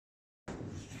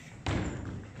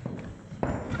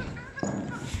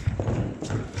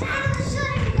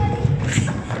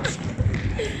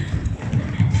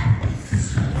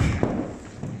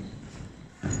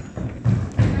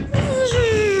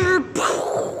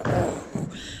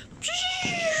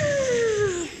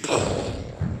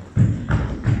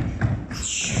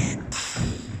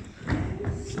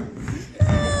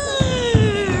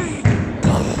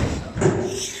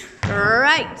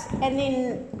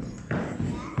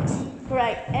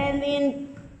Great. And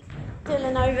then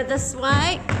Dylan over this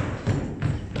way.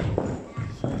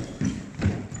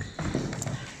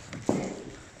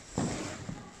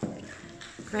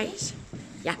 Great.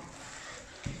 Yeah.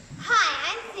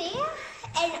 Hi, I'm Thea,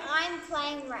 and I'm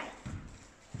playing Ray.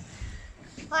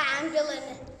 Hi, I'm Dylan.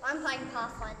 I'm playing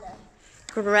Pathfinder.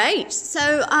 Great.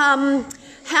 So,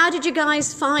 how did you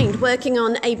guys find working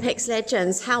on Apex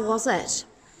Legends? How was it?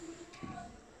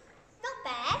 Not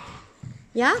bad.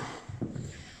 Yeah?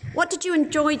 What did you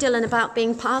enjoy, Dylan, about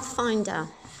being Pathfinder?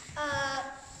 I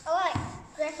like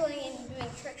grappling and doing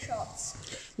trick shots.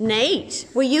 Neat.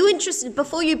 Were you interested,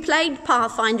 before you played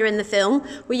Pathfinder in the film,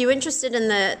 were you interested in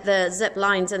the zip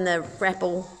lines and the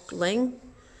grappling?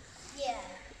 Yeah.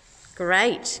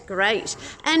 Great, great.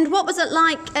 And what was it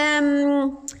like?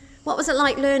 What was it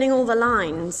like learning all the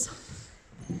lines?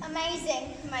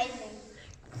 Amazing, amazing.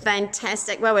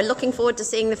 Fantastic. Well, we're looking forward to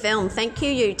seeing the film. Thank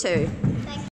you, you two.